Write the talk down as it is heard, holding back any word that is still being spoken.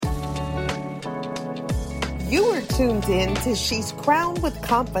You are tuned in to She's Crowned with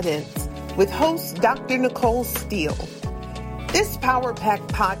Confidence with host Dr. Nicole Steele. This Power Pack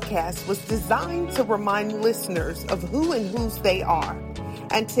podcast was designed to remind listeners of who and whose they are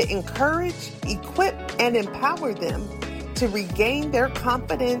and to encourage, equip, and empower them to regain their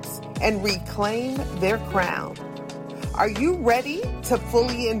confidence and reclaim their crown. Are you ready to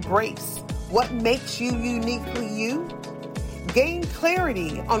fully embrace what makes you uniquely you? Gain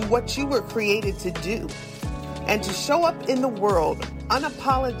clarity on what you were created to do and to show up in the world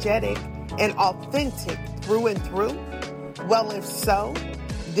unapologetic and authentic through and through? Well, if so,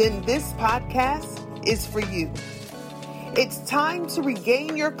 then this podcast is for you. It's time to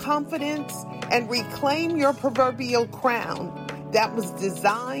regain your confidence and reclaim your proverbial crown that was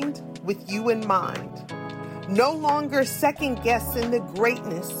designed with you in mind. No longer second guessing the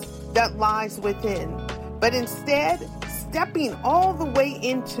greatness that lies within, but instead stepping all the way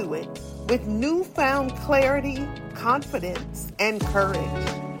into it with newfound clarity, confidence, and courage.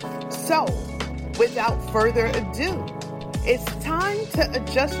 So, without further ado, it's time to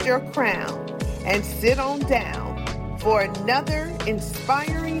adjust your crown and sit on down for another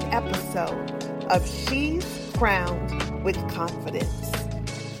inspiring episode of She's Crowned with Confidence.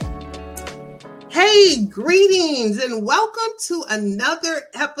 Hey, greetings and welcome to another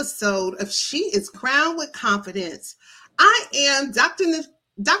episode of She is Crowned with Confidence. I am Dr.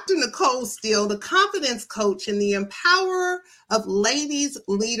 Nicole Steele, the confidence coach and the empowerer of ladies,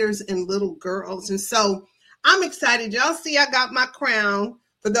 leaders, and little girls. And so I'm excited. Y'all see I got my crown.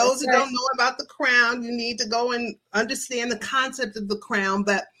 For those who don't know about the crown, you need to go and understand the concept of the crown.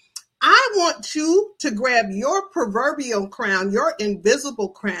 But I want you to grab your proverbial crown, your invisible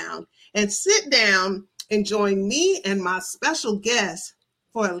crown, and sit down and join me and my special guest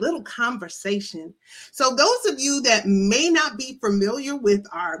for a little conversation. So those of you that may not be familiar with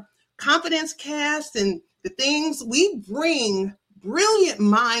our Confidence Cast and the things, we bring brilliant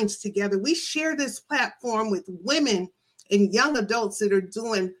minds together. We share this platform with women and young adults that are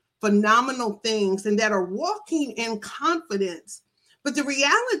doing phenomenal things and that are walking in confidence. But the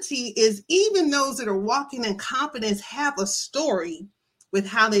reality is, even those that are walking in confidence have a story with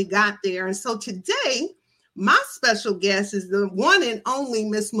how they got there. And so today, my special guest is the one and only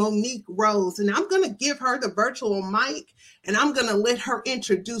Miss Monique Rose. And I'm going to give her the virtual mic and I'm going to let her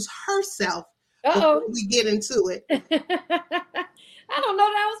introduce herself before we get into it. I don't know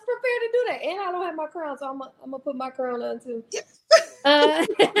that I was prepared to do that. And I don't have my crown, so I'm going to put my crown on too. Yes. I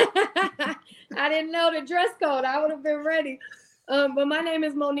didn't know the dress code. I would have been ready. But my name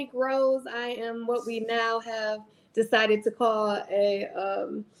is Monique Rose. I am what we now have decided to call a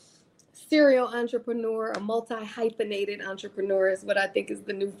serial entrepreneur, a multi-hyphenated entrepreneur is what I think is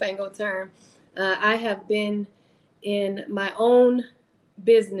the newfangled term. I have been in my own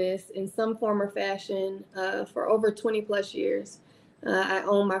business in some form or fashion for over 20 plus years. I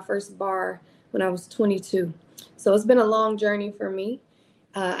owned my first bar when I was 22. So it's been a long journey for me.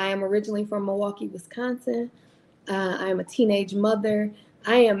 I am originally from Milwaukee, Wisconsin. I am a teenage mother.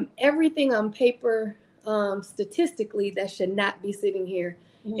 I am everything on paper statistically that should not be sitting here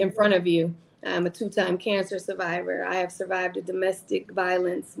in front of you. I'm a 2-time cancer survivor. I have survived a domestic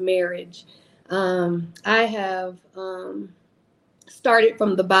violence marriage. I have started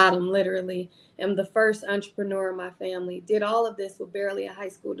from the bottom, literally. I'm the first entrepreneur in my family. Did all of this with barely a high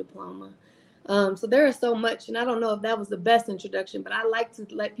school diploma. So there is so much, and I don't know if that was the best introduction, but I like to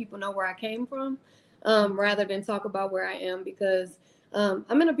let people know where I came from rather than talk about where I am, because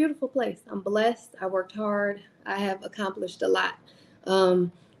I'm in a beautiful place. I'm blessed. I worked hard. I have accomplished a lot.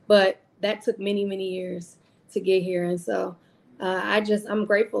 But that took many, many years to get here. And so I'm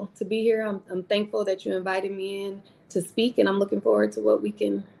grateful to be here. I'm thankful that you invited me in to speak, and I'm looking forward to what we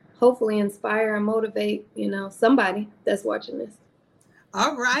can hopefully inspire and motivate, somebody that's watching this.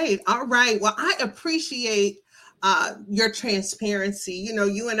 All right. Well, I appreciate your transparency.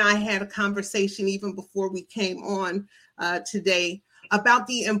 You and I had a conversation even before we came on today about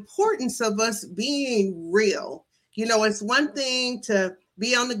the importance of us being real. It's one thing to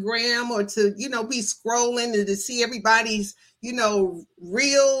be on the gram or to, be scrolling and to see everybody's,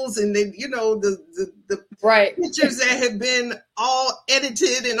 reels and then, the right pictures that have been all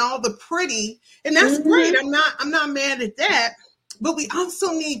edited and all the pretty. And that's great. I'm not mad at that. But we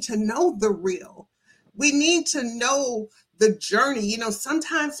also need to know the real. We need to know the journey.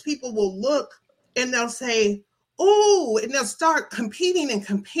 Sometimes people will look and they'll say, oh, and they'll start competing and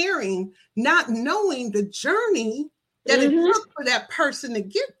comparing, not knowing the journey that it took for that person to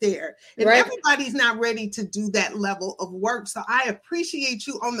get there. And everybody's not ready to do that level of work. So I appreciate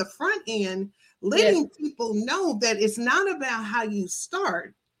you on the front end, letting people know that it's not about how you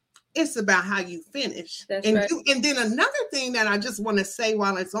start, It's about how you finish. That's right. And then another thing that I just want to say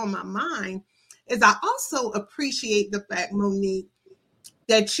while it's on my mind is I also appreciate the fact, Monique,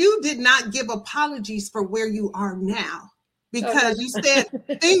 that you did not give apologies for where you are now, because you said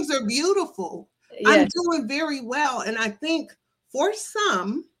things are beautiful. Yes. I'm doing very well. And I think for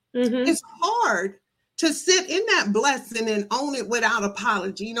some, it's hard to sit in that blessing and own it without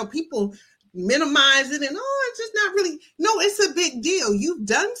apology. You know, people minimize it and, it's just not really. No, it's a big deal. You've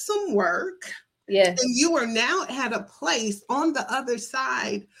done some work. Yes. And you are now at a place on the other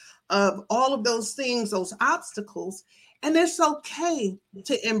side of all of those things, those obstacles. And it's okay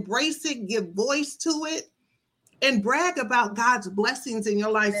to embrace it, give voice to it, and brag about God's blessings in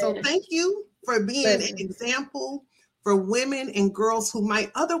your life. So thank you for being an example for women and girls who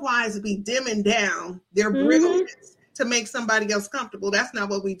might otherwise be dimming down their brilliance to make somebody else comfortable. That's not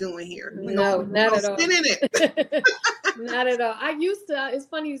what we're doing here. No, not at all. It. Not at all. I used to, it's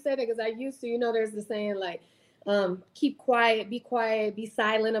funny you said that, because I used to, you know, there's the saying like, keep quiet, be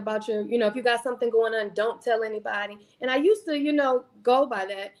silent about your, you know, if you got something going on, don't tell anybody. And I used to, you know, go by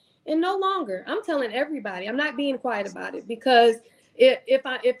that, and no longer. I'm telling everybody. I'm not being quiet about it, because if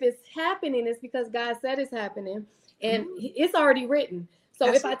it's happening, it's because God said it's happening, and it's already written.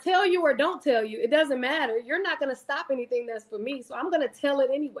 So if I tell you or don't tell you, it doesn't matter. You're not going to stop anything that's for me. So I'm going to tell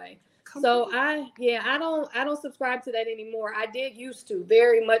it anyway. So I don't subscribe to that anymore. I did used to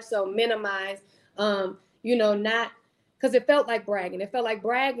very much so minimize, you know, not because it felt like bragging. It felt like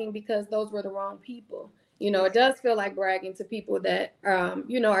bragging because those were the wrong people. You know, it does feel like bragging to people that,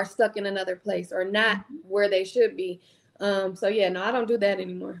 you know, are stuck in another place or not where they should be. So yeah, no, I don't do that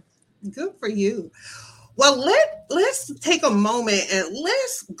anymore. Good for you. Well, let's take a moment and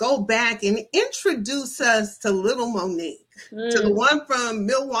let's go back and introduce us to little Monique, to the one from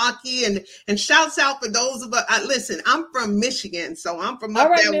Milwaukee, and shouts out for those of us. Listen, I'm from Michigan, so I'm from up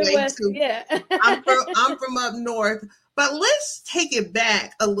that Midwest, way too. Yeah. I'm from up north. But let's take it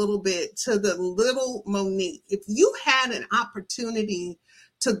back a little bit to the little Monique. If you had an opportunity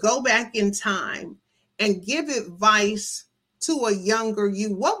to go back in time and give advice to a younger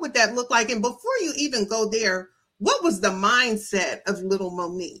you, what would that look like? And before you even go there, what was the mindset of little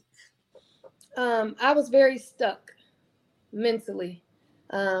Monique? I was very stuck mentally.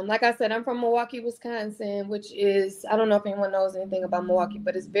 Like I said, I'm from Milwaukee, Wisconsin, which is, I don't know if anyone knows anything about Milwaukee,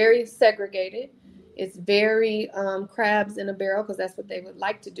 but it's very segregated. It's very crabs in a barrel, because that's what they would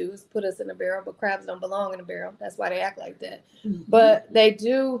like to do, is put us in a barrel, but crabs don't belong in a barrel. That's why they act like that. But they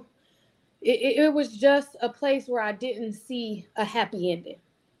do. It was just a place where I didn't see a happy ending,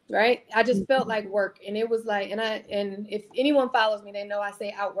 right? I just felt like work. And it was like, and if anyone follows me, they know I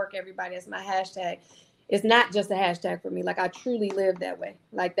say outwork everybody. That's my hashtag. It's not just a hashtag for me. Like, I truly live that way.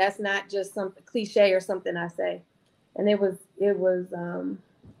 Like, that's not just some cliche or something I say. And it was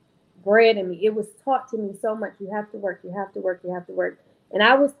bred in me. It was taught to me so much. You have to work, you have to work, you have to work. And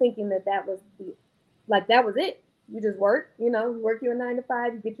I was thinking that was that was it. You just work, you know, you work your 9 to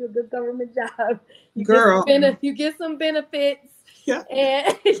 5, you get you a good government job. You get some benefits. Yeah.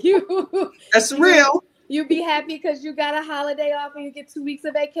 And that's real. You be happy because you got a holiday off and you get 2 weeks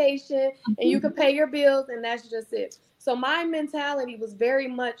of vacation and you can pay your bills, and that's just it. So my mentality was very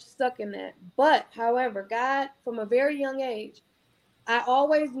much stuck in that. But however, God, from a very young age, I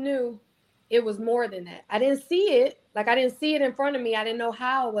always knew it was more than that. I didn't see it. Like, I didn't see it in front of me. I didn't know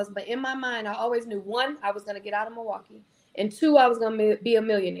how it was. But in my mind, I always knew, 1, I was going to get out of Milwaukee. And 2, I was going to be a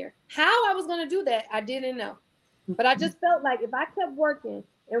millionaire. How I was going to do that, I didn't know. But I just felt like if I kept working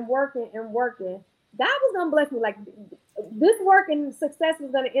and working and working, God was going to bless me. Like, this work and success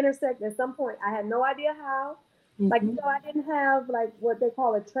was going to intersect at some point. I had no idea how. Like, you know, I didn't have, like, what they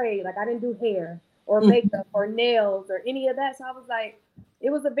call a trade. Like, I didn't do hair or makeup or nails or any of that. So I was like, it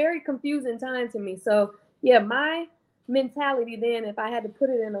was a very confusing time to me. So yeah, my mentality then, if I had to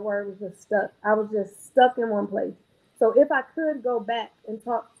put it in a word, was just stuck. I was just stuck in one place. So if I could go back and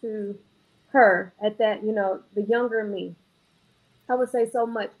talk to her at that, you know, the younger me, I would say so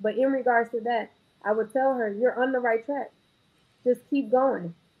much. But in regards to that, I would tell her, you're on the right track. Just keep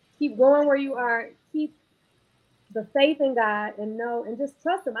going. Keep going where you are. Keep the faith in God and just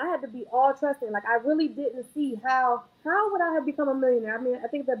trust him. I had to be all trusting. Like, I really didn't see how would I have become a millionaire? I mean, I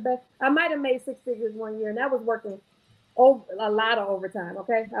think I might have made 6 figures one year, and that was working a lot of overtime.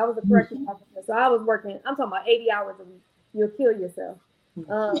 Okay. I was a corrections officer. So I was working, I'm talking about 80 hours a week. You'll kill yourself.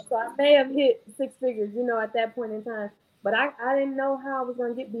 So I may have hit 6 figures, you know, at that point in time, but I didn't know how I was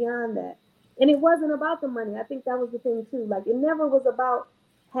going to get beyond that. And it wasn't about the money. I think that was the thing too. Like, it never was about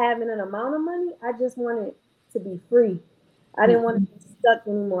having an amount of money. I just wanted to be free. I didn't want to be stuck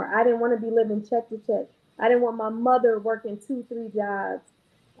anymore. I didn't want to be living check to check. I didn't want my mother working 2-3 jobs.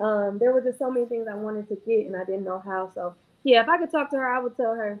 There were just so many things I wanted to get and I didn't know how. So yeah, if I could talk to her, I would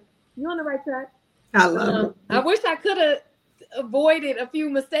tell her, you're on the right track. I love it. I wish I could have avoided a few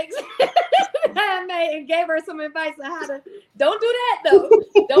mistakes I made and gave her some advice on how to, don't do that though.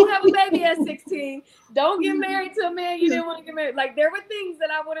 Don't have a baby at 16. Don't get married to a man you didn't want to get married. Like there were things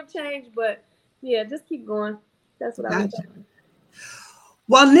that I would have changed, but yeah, just keep going. That's what I would say.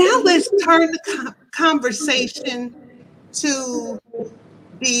 Well, now let's turn the conversation to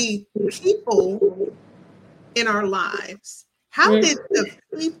the people in our lives. How did the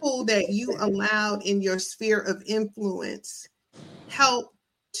people that you allowed in your sphere of influence help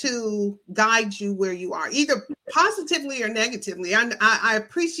to guide you where you are, either positively or negatively? I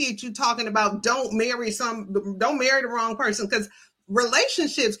appreciate you talking about don't marry the wrong person, because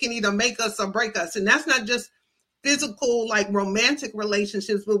relationships can either make us or break us. And that's not just physical, like romantic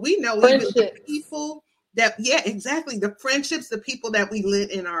relationships, but we know even the people that, exactly. The friendships, the people that we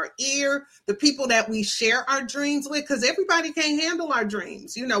lit in our ear, the people that we share our dreams with, because everybody can't handle our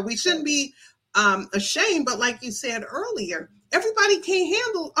dreams. You know, we shouldn't be ashamed, but like you said earlier, everybody can't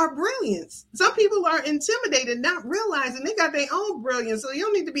handle our brilliance. Some people are intimidated, not realizing they got their own brilliance. So you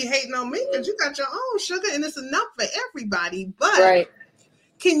don't need to be hating on me because you got your own sugar and it's enough for everybody. But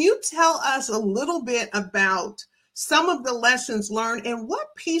can you tell us a little bit about some of the lessons learned and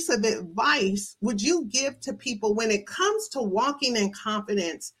what piece of advice would you give to people when it comes to walking in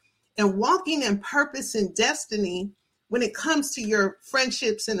confidence and walking in purpose and destiny when it comes to your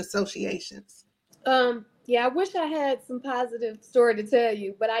friendships and associations? Yeah, I wish I had some positive story to tell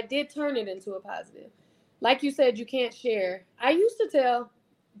you, but I did turn it into a positive. Like you said, you can't share. I used to tell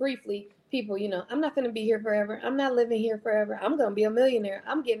briefly people, you know, I'm not going to be here forever. I'm not living here forever. I'm going to be a millionaire.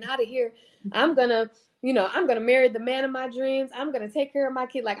 I'm getting out of here. I'm going to marry the man of my dreams. I'm going to take care of my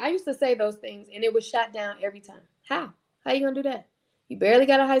kid. Like I used to say those things and it was shot down every time. How you going to do that? You barely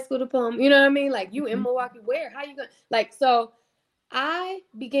got a high school diploma. You know what I mean? Like you in Milwaukee, where? How you going to, like, so I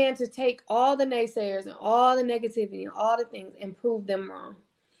began to take all the naysayers and all the negativity and all the things and prove them wrong.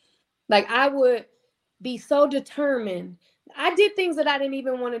 Like I would be so determined. I did things that I didn't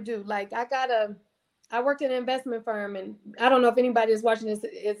even want to do. Like I worked in an investment firm, and I don't know if anybody is watching this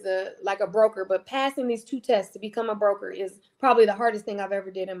is like a broker, but passing these 2 tests to become a broker is probably the hardest thing I've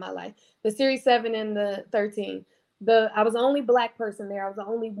ever did in my life. The Series 7 and the 13. I was the only Black person there. I was the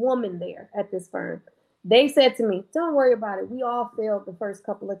only woman there at this firm. They said to me, don't worry about it. We all failed the first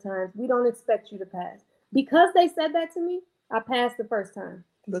couple of times. We don't expect you to pass. Because they said that to me, I passed the first time.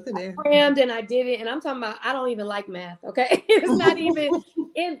 Look at that. I crammed and I did it. And I'm talking about, I don't even like math. Okay. It's not even.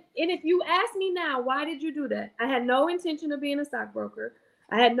 And if you ask me now, why did you do that? I had no intention of being a stockbroker.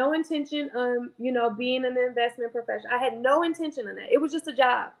 I had no intention of, being an investment professional. I had no intention of that. It was just a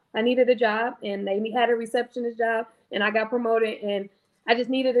job. I needed a job and they had a receptionist job and I got promoted and I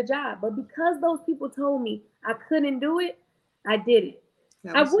just needed a job. But because those people told me I couldn't do it, I did it.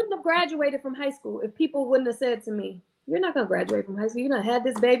 I wouldn't have graduated from high school if people wouldn't have said to me, you're not going to graduate from high school. You done had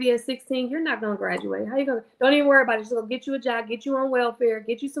this baby at 16. You're not going to graduate. How you going to? Don't even worry about it. Just go get you a job, get you on welfare,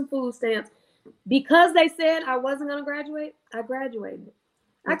 get you some food stamps. Because they said I wasn't going to graduate, I graduated.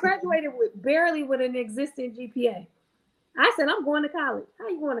 I graduated barely with an existing GPA. I said, I'm going to college. How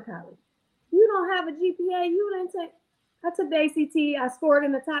you going to college? You don't have a GPA. You didn't take. I took the ACT. I scored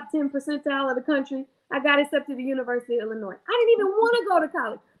in the top 10 percentile of the country. I got accepted to the University of Illinois. I didn't even want to go to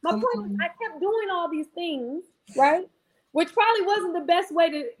college. My point was I kept doing all these things, right? Which probably wasn't the best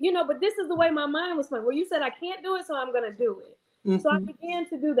way to, but this is the way my mind was playing. Well, you said I can't do it, so I'm going to do it. Mm-hmm. So I began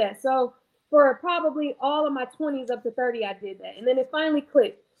to do that. So for probably all of my 20s up to 30, I did that. And then it finally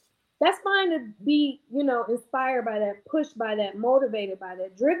clicked. That's fine to be, inspired by that, pushed by that, motivated by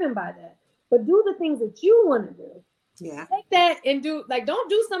that, driven by that. But do the things that you want to do. Yeah. Take that and don't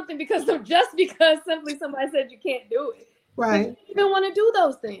do something because simply somebody said you can't do it. Right. You even want to do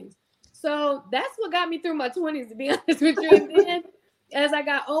those things. So that's what got me through my 20s, to be honest with you. And then as I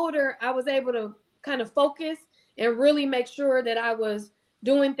got older, I was able to kind of focus and really make sure that I was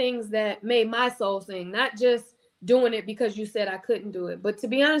doing things that made my soul sing, not just doing it because you said I couldn't do it. But to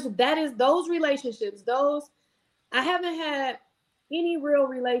be honest, those relationships, I haven't had any real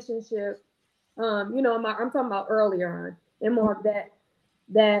relationship. I'm talking about earlier on, and more of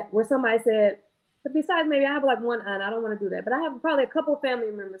that where somebody said, but besides, maybe I have like one aunt, I don't want to do that, but I have probably a couple of family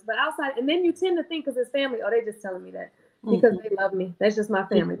members, but outside, and then you tend to think because it's family, they just telling me that because they love me. That's just my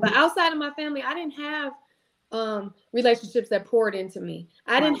family. But outside of my family, I didn't have relationships that poured into me.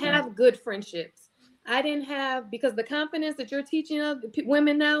 I didn't have good friendships. I didn't have, because the confidence that you're teaching of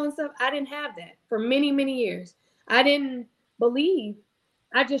women now and stuff, I didn't have that for many, many years. I didn't believe.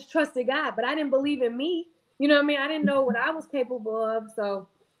 I just trusted God, but I didn't believe in me. You know what I mean? I didn't know what I was capable of. So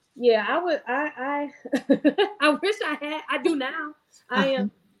Yeah, I would. I I wish I had. I do now. I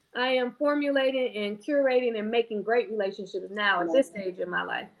am formulating and curating and making great relationships now at this stage in my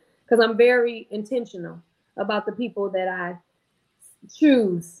life because I'm very intentional about the people that I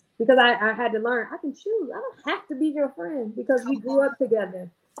choose because I had to learn I can choose. I don't have to be your friend because we grew up together,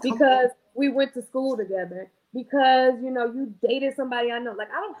 because we went to school together, because you dated somebody I know.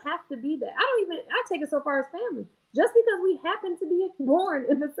 Like, I don't have to be that. I take it so far as family. Just because we happen to be born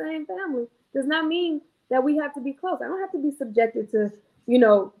in the same family does not mean that we have to be close. I don't have to be subjected to,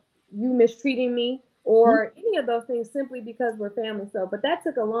 you mistreating me or any of those things simply because we're family. So, but that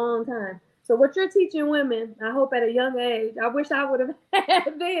took a long time. So what you're teaching women, I hope at a young age, I wish I would have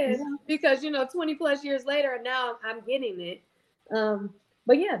had then, because 20 plus years later, now I'm getting it.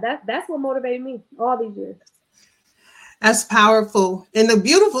 But yeah, that's what motivated me all these years. That's powerful. And the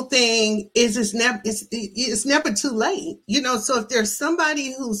beautiful thing is it's never too late. So if there's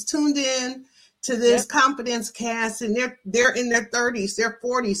somebody who's tuned in to this Confidence Cast and they're in their 30s, their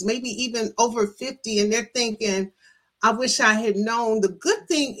 40s, maybe even over 50, and they're thinking, I wish I had known. The good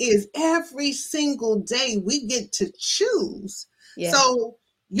thing is every single day we get to choose. Yeah. So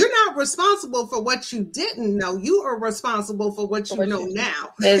you're not responsible for what you didn't know. You are responsible for what you know now.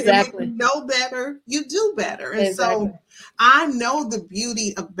 Exactly. And if you know better, you do better. And so I know the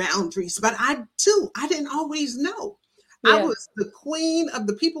beauty of boundaries, but I didn't always know. Yeah. I was the queen of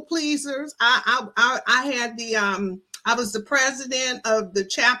the people pleasers. I had I was the president of the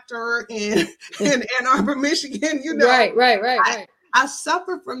chapter in Ann Arbor, Michigan. Right. I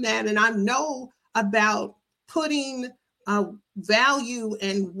suffer from that, and I know about putting value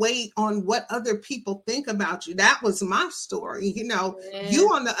and weight on what other people think about you. That was my story.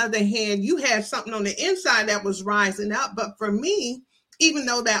 You, on the other hand, you had something on the inside that was rising up. But for me, even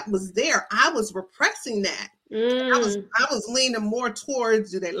though that was there, I was repressing that. I was leaning more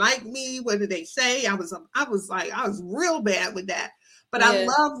towards, do they like me? What do they say? I was real bad with that. But I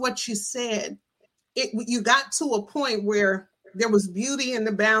love what you said. You got to a point where there was beauty in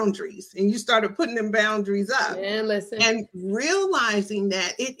the boundaries, and you started putting them boundaries up. And realizing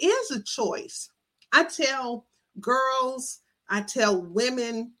that it is a choice. I tell girls, I tell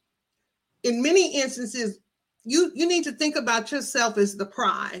women, in many instances, you need to think about yourself as the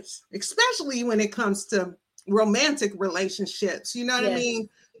prize, especially when it comes to romantic relationships. You know what I mean?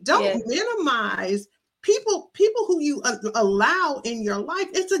 Don't minimize people who you allow in your life.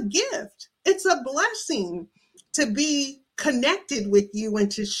 It's a gift. It's a blessing to be connected with you and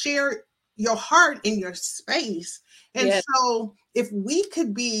to share your heart in your space. And so if we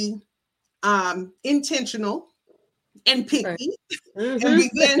could be intentional and picky and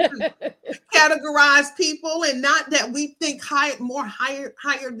begin to categorize people, and not that we think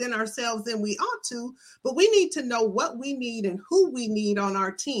higher than ourselves than we ought to, but we need to know what we need and who we need on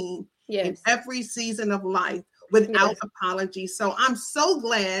our team in every season of life without apology. So I'm so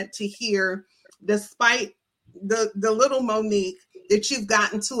glad to hear, despite the little Monique, that you've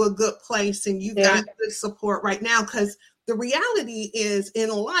gotten to a good place and you've got good support right now, because the reality is, in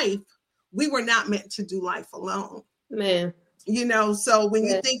life, we were not meant to do life alone. Man. So when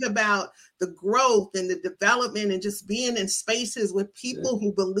you think about the growth and the development and just being in spaces with people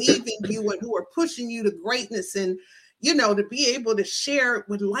who believe in you and who are pushing you to greatness, and, to be able to share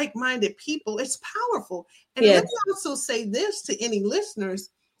with like-minded people, it's powerful. And let me also say this to any listeners.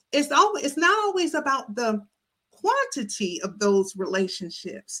 It's not always about the quantity of those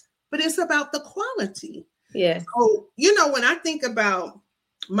relationships, but it's about the quality. Yeah. So, when I think about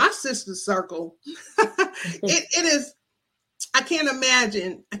my sister circle, it is, I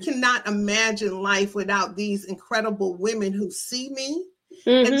cannot imagine life without these incredible women who see me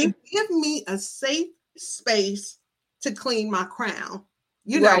and they give me a safe space to clean my crown.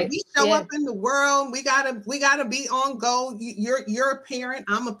 We show up in the world. We gotta be on go. You're a parent.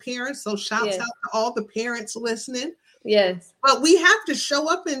 I'm a parent. So shouts out to all the parents listening. Yes. But we have to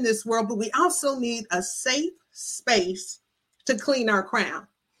show up in this world, but we also need a safe space to clean our crown.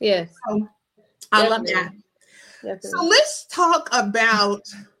 Yes. So I love that. Definitely. So let's talk about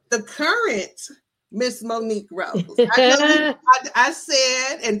the current Miss Monique Rose. I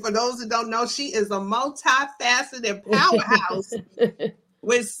said, and for those that don't know, she is a multifaceted powerhouse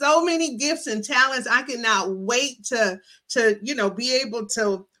with so many gifts and talents. I cannot wait to be able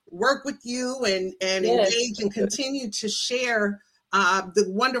to work with you and engage and continue to share the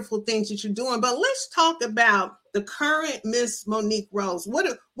wonderful things that you're doing. But let's talk about the current Miss Monique Rose. What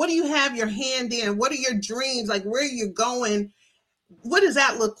do you have your hand in? What are your dreams? Like, where are you going? What does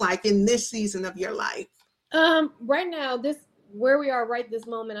that look like in this season of your life? Right now, where we are right this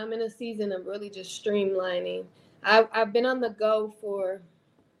moment, I'm in a season of really just streamlining. I've been on the go for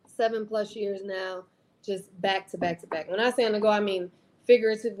 7+ years now, just back to back to back. When I say on the go, I mean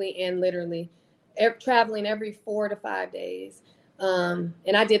figuratively and literally, traveling every 4 to 5 days. And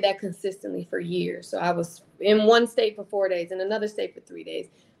I did that consistently for years. So I was in one state for 4 days, in another state for 3 days,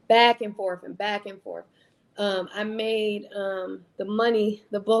 back and forth and back and forth. I made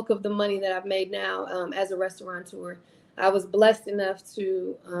the bulk of the money that I've made now as a restaurateur. I was blessed enough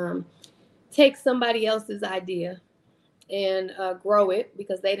to take somebody else's idea and grow it,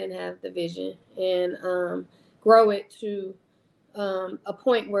 because they didn't have the vision, and grow it to a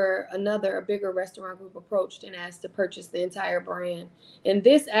point where a bigger restaurant group approached and asked to purchase the entire brand. And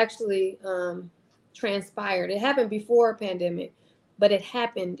this actually transpired. It happened before a pandemic, but it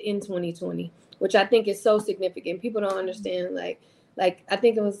happened in 2020, which I think is so significant. People don't understand, like I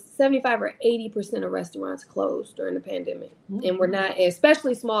think it was 75 or 80% of restaurants closed during the pandemic. Mm-hmm. And we're not,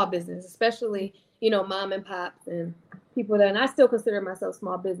 especially small business, especially, mom and pops and people that, and I still consider myself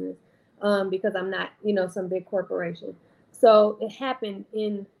small business because I'm not, some big corporation. So it happened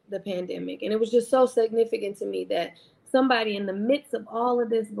in the pandemic. And it was just so significant to me that somebody in the midst of all of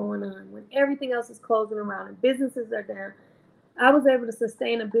this going on, when everything else is closing around and businesses are down, I was able to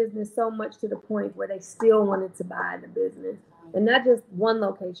sustain a business so much to the point where they still wanted to buy the business. And not just one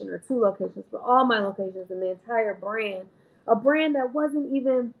location or 2 locations, but all my locations and the entire brand. A brand that wasn't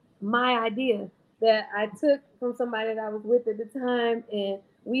even my idea, that I took from somebody that I was with at the time, and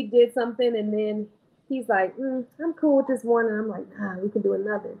we did something, and then he's like, I'm cool with this one. And I'm like, nah, we can do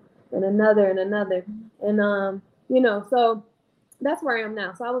another and another and another. And, so that's where I am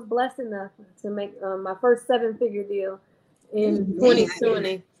now. So I was blessed enough to make my first 7-figure deal in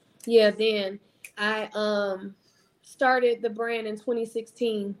 2020. Yeah, then I started the brand in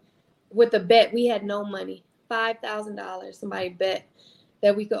 2016 with a bet. We had no money, $5,000. Somebody bet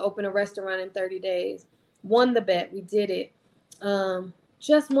that we could open a restaurant in 30 days. Won the bet. We did it.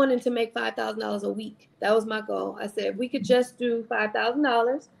 Just wanting to make $5,000 a week. That was my goal. I said, if we could just do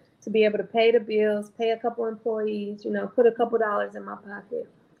 $5,000 to be able to pay the bills, pay a couple employees, put a couple dollars in my pocket.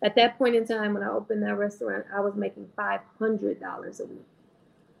 At that point in time, when I opened that restaurant, I was making $500 a week.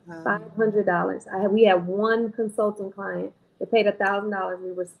 $500. We had one consulting client that paid $1,000.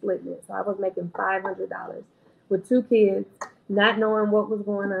 We were splitting it. So I was making $500 with 2 kids, not knowing what was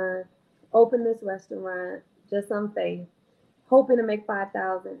going on. Opened this restaurant just on faith, hoping to make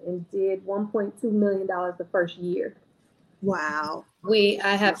 $5,000, and did $1.2 million the first year. Wow.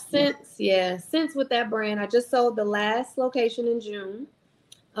 I have since with that brand, I just sold the last location in June.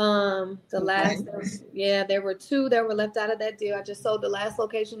 There were 2 that were left out of that deal. I just sold the last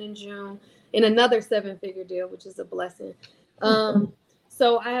location in June in another 7-figure deal, which is a blessing.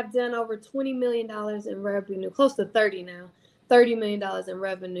 So I have done over $20 million in revenue, close to 30 now, $30 million in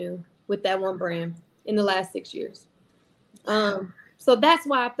revenue with that one brand in the last 6 years. So that's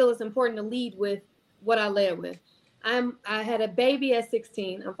why I feel it's important to lead with what I led with. I had a baby at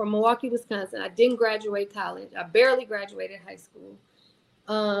 16. I'm from Milwaukee, Wisconsin. I didn't graduate college. I barely graduated high school.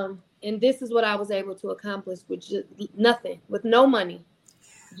 And this is what I was able to accomplish with just nothing, with no money,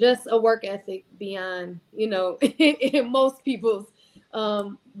 just a work ethic beyond, most people's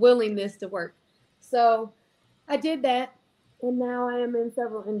willingness to work. So I did that. And now I am in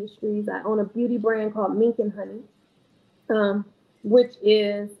several industries. I own a beauty brand called Mink and Honey, which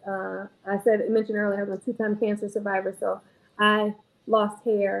is, I mentioned earlier, I was a 2-time cancer survivor. So I lost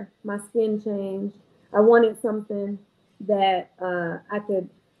hair, my skin changed. I wanted something that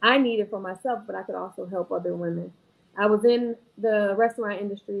I needed for myself, but I could also help other women. I was in the restaurant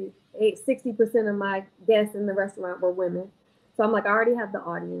industry. 60% of my guests in the restaurant were women. So I'm like, I already have the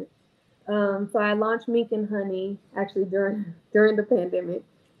audience. So I launched Mink and Honey actually during the pandemic,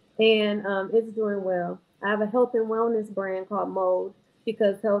 and it's doing well. I have a health and wellness brand called Mode,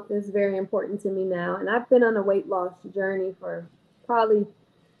 because health is very important to me now. And I've been on a weight loss journey for probably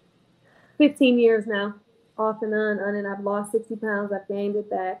 15 years now. Off and on, and I've lost 60 pounds. I've gained it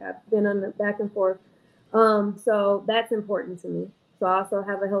back. I've been on the back and forth. So that's important to me. So I also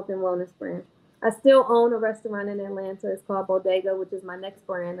have a health and wellness brand. I still own a restaurant in Atlanta. It's called Bodega, which is my next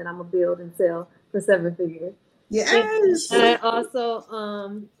brand that I'm going to build and sell for 7 figures. Yes. And I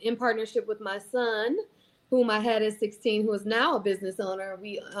also, in partnership with my son, whom I had at 16, who is now a business owner,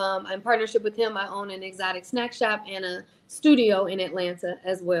 in partnership with him, I own an exotic snack shop and a studio in Atlanta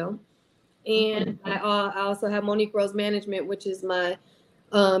as well. And I also have Monique Rose Management, which is my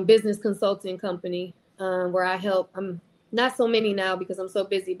business consulting company, where I help. I'm not so many now because I'm so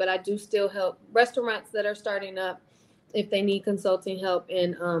busy, but I do still help restaurants that are starting up if they need consulting help,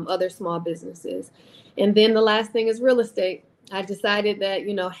 and other small businesses. And then the last thing is real estate. I decided that,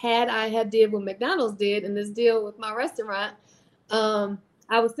 had I did what McDonald's did in this deal with my restaurant, I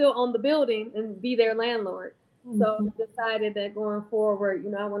I would still own the building and be their landlord. So I decided that going forward,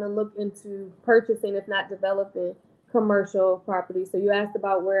 I want to look into purchasing, if not developing, commercial property. So you asked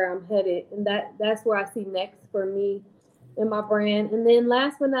about where I'm headed, and that's where I see next for me in my brand. And then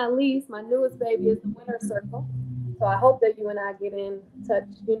last but not least, my newest baby is the Winner Circle. So I hope that you and I get in touch,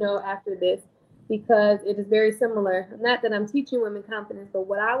 after this, because it is very similar. Not that I'm teaching women confidence, but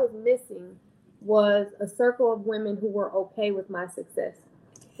what I was missing was a circle of women who were okay with my success.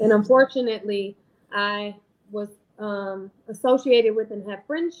 And unfortunately, I was associated with and have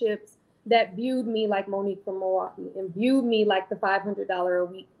friendships that viewed me like Monique from Milwaukee and viewed me like the $500 a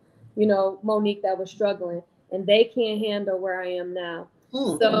week, Monique that was struggling, and they can't handle where I am now.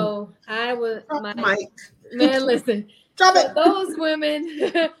 So I was man, listen, those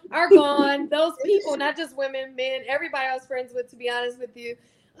women are gone. Those people, not just women, men, everybody I was friends with, to be honest with you,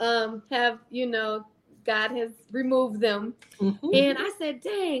 have, God has removed them. And I said,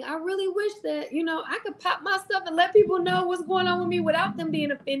 dang, I really wish that, I could pop my stuff and let people know what's going on with me without them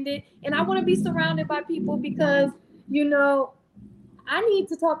being offended. And I want to be surrounded by people because, I need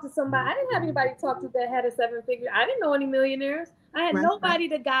to talk to somebody. I didn't have anybody to talk to that had a 7-figure. I didn't know any millionaires. I had nobody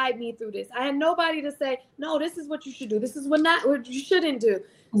to guide me through this. I had nobody to say, no, this is what you should do. This is what you shouldn't do.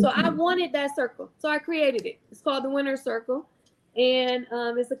 So I wanted that circle. So I created it. It's called the Winner Circle. And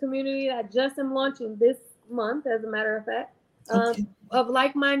it's a community that I just am launching this month, as a matter of fact, of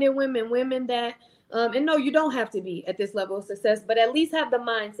like-minded women that, and no, you don't have to be at this level of success, but at least have the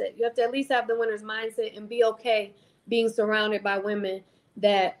mindset. You have to at least have the winner's mindset and be okay being surrounded by women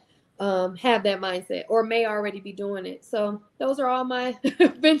that have that mindset or may already be doing it. So those are all my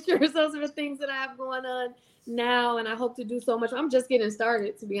ventures. Those are the things that I have going on now, and I hope to do so much. I'm just getting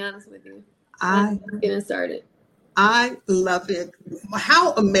started, to be honest with you. I'm getting started. I love it.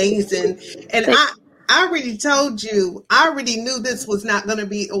 How amazing. And I already told you, I already knew this was not going to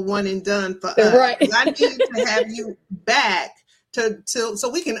be a one and done for us. Right. I need to have you back so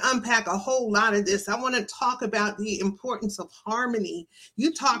we can unpack a whole lot of this. I want to talk about the importance of harmony.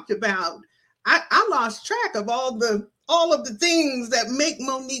 You talked about, I lost track of all of the things that make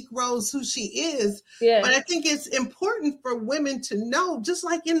Monique Rose who she is. Yeah. But I think it's important for women to know, just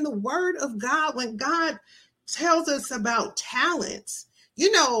like in the Word of God, when God tells us about talents,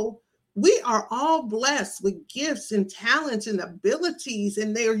 we are all blessed with gifts and talents and abilities,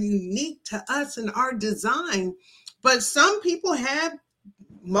 and they're unique to us and our design. But some people have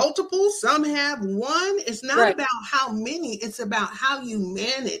multiple, some have one. It's not about how many, it's about how you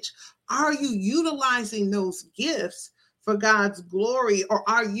manage. Are you utilizing those gifts for God's glory, or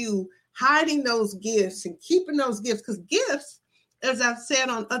are you hiding those gifts and keeping those gifts? Because gifts, as I've said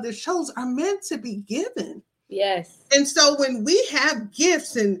on other shows, are meant to be given. Yes. And so when we have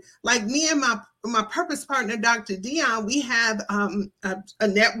gifts, and like me and my purpose partner, Dr. Dion, we have a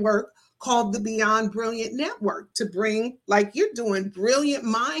network called the Beyond Brilliant Network to bring, like you're doing, brilliant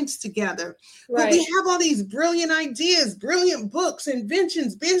minds together. Right. But we have all these brilliant ideas, brilliant books,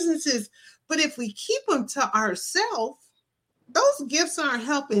 inventions, businesses. But if we keep them to ourselves, those gifts aren't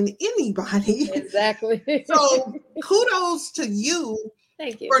helping anybody. Exactly. So kudos to you.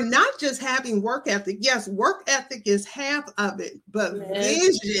 Thank you. For not just having work ethic. Yes, work ethic is half of it, but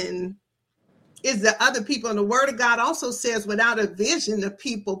vision is the other people. And the Word of God also says, without a vision, the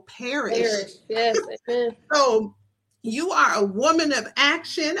people perish. Yes, amen. So you are a woman of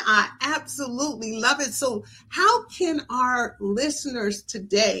action. I absolutely love it. So how can our listeners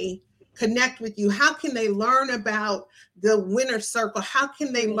today connect with you? How can they learn about the Winner Circle? How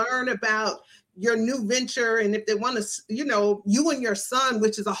can they learn about your new venture? And if they want to, you and your son,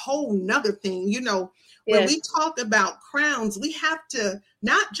 which is a whole nother thing, when we talk about crowns, we have to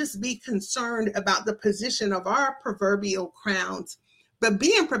not just be concerned about the position of our proverbial crowns, but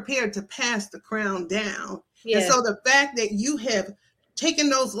being prepared to pass the crown down. Yes. And so the fact that you have taken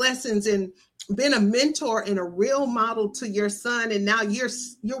those lessons and been a mentor and a real model to your son, and now you're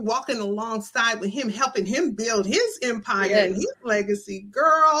walking alongside with him, helping him build his empire and his legacy,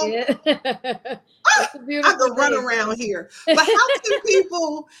 girl. Yeah. I could run around here. But how can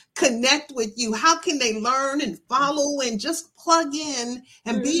people connect with you? How can they learn and follow and just plug in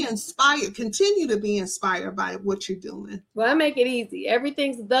and be inspired, continue to be inspired by what you're doing? Well, I make it easy.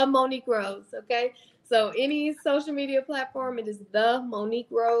 Everything's the Monique Rose, okay? So any social media platform, it is the Monique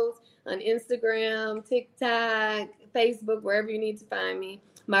Rose on Instagram, TikTok, Facebook, wherever you need to find me.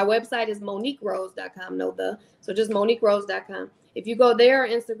 My website is MoniqueRose.com, so just MoniqueRose.com. If you go there on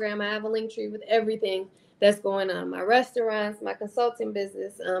Instagram, I have a link tree with everything that's going on. My restaurants, my consulting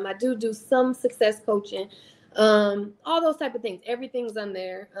business. I do some success coaching, all those type of things. Everything's on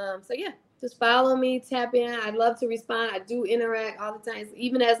there. So yeah, Just follow me, tap in. I'd love to respond. I do interact all the time.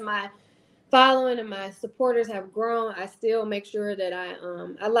 Even as my following and my supporters have grown, I still make sure that I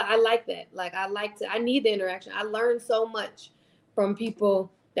like that. Like I need the interaction. I learn so much from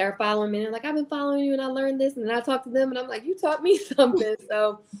people that are following me. And they're like, I've been following you and I learned this. And then I talk to them and I'm like, you taught me something.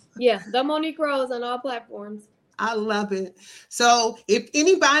 So yeah, the Monique Rose on all platforms. I love it. So if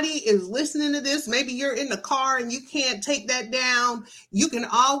anybody is listening to this, maybe you're in the car and you can't take that down, you can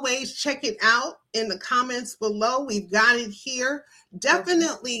always check it out in the comments below. We've got it here.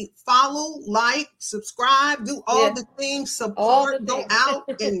 Definitely follow, like, subscribe, do all the things, support, go out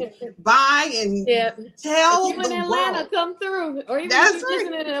and buy and tell if you're in Atlanta, world. Come through. Or even if you're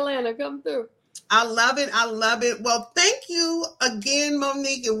listening in Atlanta, come through. I love it. I love it. Well, thank you again,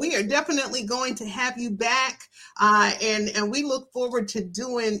 Monique. And we are definitely going to have you back. And we look forward to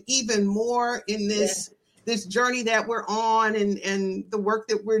doing even more in this journey that we're on and the work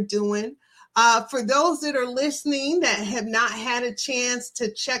that we're doing. For those that are listening that have not had a chance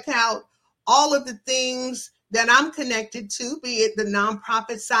to check out all of the things that I'm connected to, be it the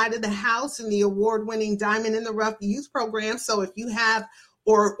nonprofit side of the house and the award-winning Diamond in the Rough youth program. So if you have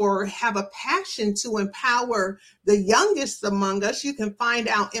or have a passion to empower the youngest among us, you can find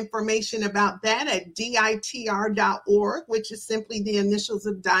out information about that at ditr.org, which is simply the initials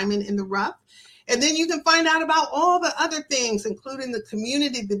of Diamond in the Rough. And then you can find out about all the other things, including the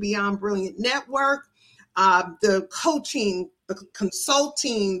community, the Beyond Brilliant Network, the coaching, the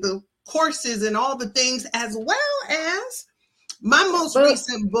consulting, the courses, and all the things, as well as my most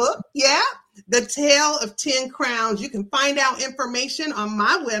recent book, The Tale of 10 Crowns. You can find out information on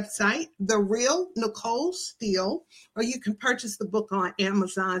my website, The Real Nicole Steele, or you can purchase the book on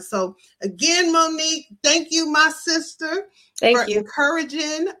Amazon. So again, Monique, thank you, my sister, for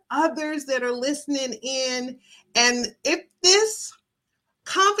encouraging others that are listening in. And if this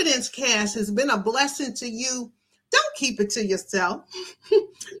Confidence Cast has been a blessing to you, don't keep it to yourself.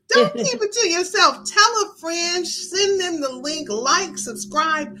 Don't keep it to yourself. Tell a friend, send them the link, like,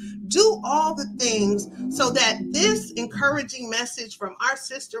 subscribe, do all the things so that this encouraging message from our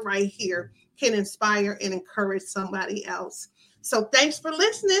sister right here can inspire and encourage somebody else. So thanks for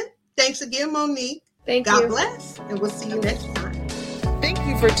listening. Thanks again, Monique. Thank you. God bless, and we'll see you next time. Thank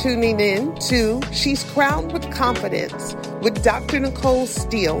you for tuning in to She's Crowned with Confidence with Dr. Nicole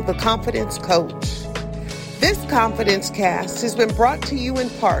Steele, the Confidence Coach. This Confidence Cast has been brought to you in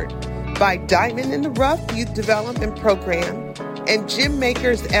part by Diamond in the Rough Youth Development Program and Gym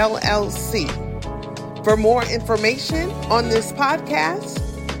Makers LLC. For more information on this podcast,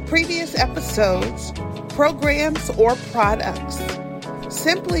 previous episodes, programs, or products,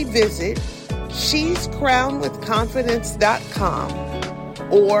 simply visit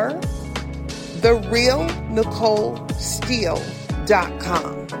she'scrownedwithconfidence.com or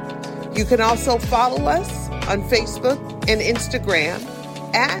therealnicolesteele.com. You can also follow us on Facebook and Instagram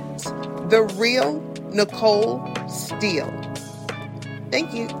at The Real Nicole Steele.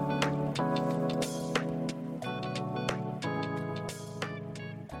 Thank you.